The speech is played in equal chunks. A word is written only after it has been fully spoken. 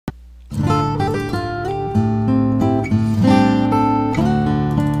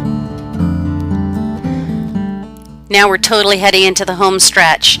Now we're totally heading into the home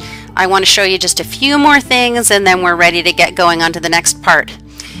stretch. I want to show you just a few more things and then we're ready to get going on to the next part.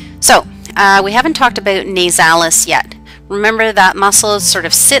 So, we haven't talked about Nasalis yet. Remember that muscle sort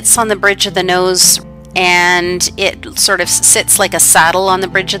of sits on the bridge of the nose and it sort of sits like a saddle on the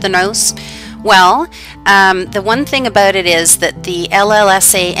bridge of the nose. Well, the one thing about it is that the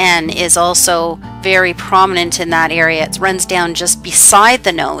LLSAN is also very prominent in that area. It runs down just beside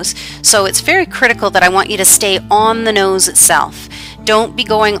the nose. So it's very critical that I want you to stay on the nose itself. Don't be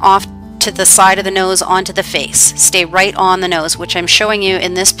going off to the side of the nose onto the face. Stay right on the nose, which I'm showing you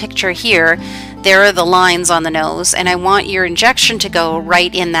in this picture here. There are the lines on the nose, and I want your injection to go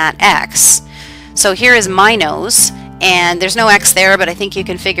right in that X. So here is my nose. And there's no X there, but I think you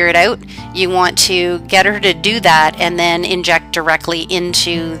can figure it out. You want to get her to do that and then inject directly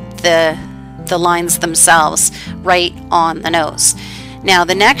into the lines themselves, right on the nose. Now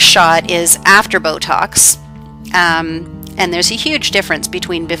the next shot is after Botox, and there's a huge difference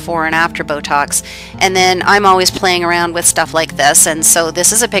between before and after Botox. And then I'm always playing around with stuff like this, and so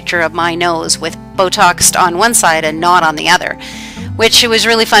this is a picture of my nose with Botoxed on one side and not on the other. Which it was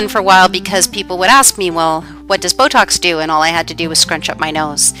really fun for a while because people would ask me, well, what does Botox do? And all I had to do was scrunch up my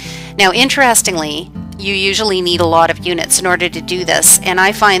nose. Now, interestingly, you usually need a lot of units in order to do this, and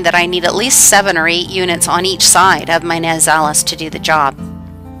I find that I need at least 7 or 8 units on each side of my Nasalis to do the job.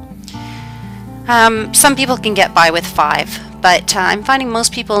 Some people can get by with 5, but I'm finding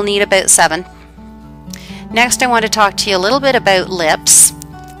most people need about 7. Next, I want to talk to you a little bit about lips.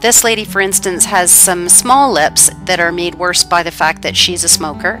 This lady, for instance, has some small lips that are made worse by the fact that she's a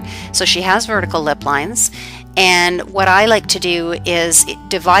smoker. So she has vertical lip lines. And what I like to do is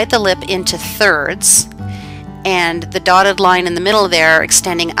divide the lip into thirds. And the dotted line in the middle there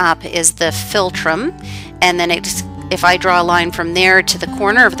extending up is the philtrum. And then if I draw a line from there to the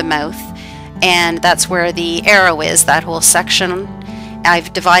corner of the mouth, and that's where the arrow is, that whole section,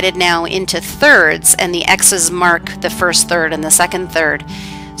 I've divided now into thirds, and the X's mark the first third and the second third.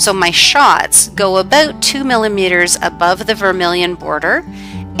 So my shots go about 2 millimeters above the vermilion border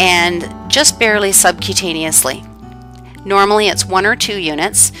and just barely subcutaneously. Normally it's 1 or 2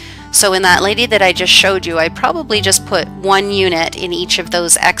 units. So in that lady that I just showed you, I probably just put 1 unit in each of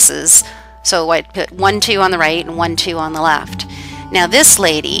those X's. So I put 1, 2 on the right and 1, 2 on the left. Now this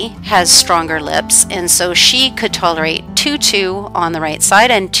lady has stronger lips, and so she could tolerate 2, 2 on the right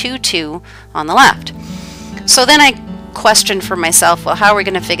side and 2, 2 on the left. So then I questioned for myself, well, how are we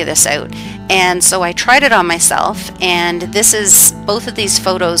going to figure this out? And so I tried it on myself, and this is, both of these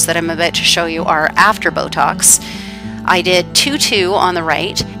photos that I'm about to show you are after Botox. I did 2, 2 on the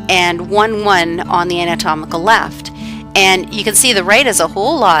right and 1, 1 on the anatomical left. And you can see the right is a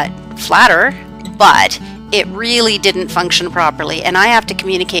whole lot flatter, but it really didn't function properly, and I have to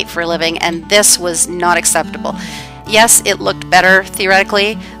communicate for a living, and this was not acceptable. Yes, it looked better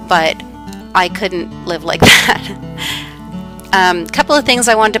theoretically, but I couldn't live like that. A couple of things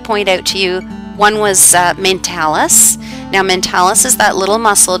I wanted to point out to you. One was Mentalis. Now Mentalis is that little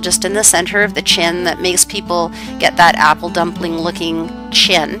muscle just in the center of the chin that makes people get that apple dumpling looking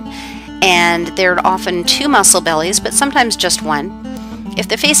chin. And there are often 2 muscle bellies, but sometimes just 1. If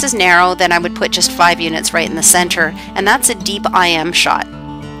the face is narrow, then I would put just 5 units right in the center, and that's a deep IM shot.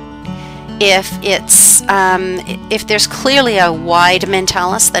 If there's clearly a wide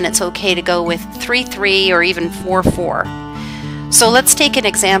Mentalis, then it's okay to go with 3, 3 or even 4, 4. So let's take an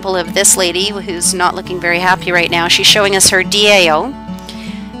example of this lady who's not looking very happy right now. She's showing us her DAO.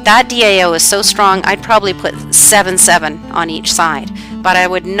 That DAO is so strong, I'd probably put 7, 7 on each side, but I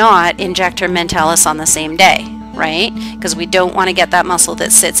would not inject her Mentalis on the same day, right? Because we don't want to get that muscle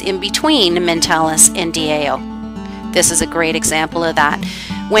that sits in between Mentalis and DAO. This is a great example of that.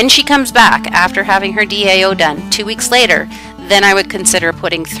 When she comes back after having her DAO done 2 weeks later, then I would consider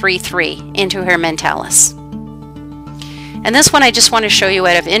putting 3, 3 into her Mentalis. And this one I just want to show you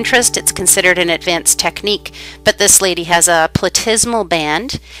out of interest. It's considered an advanced technique, but this lady has a platysmal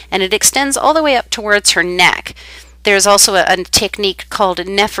band, and it extends all the way up towards her neck. There's also a technique called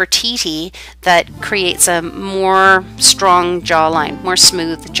Nefertiti that creates a more strong jawline, more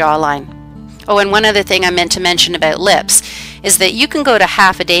smooth jawline. Oh, and one other thing I meant to mention about lips is that you can go to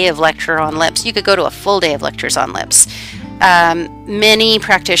half a day of lecture on lips. You could go to a full day of lectures on lips. Many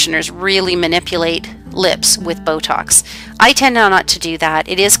practitioners really manipulate lips with Botox. I tend not to do that.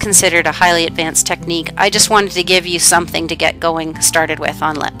 It is considered a highly advanced technique. I just wanted to give you something to get going started with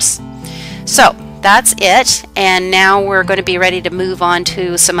on lips. So that's it, and now we're going to be ready to move on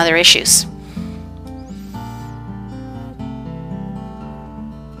to some other issues.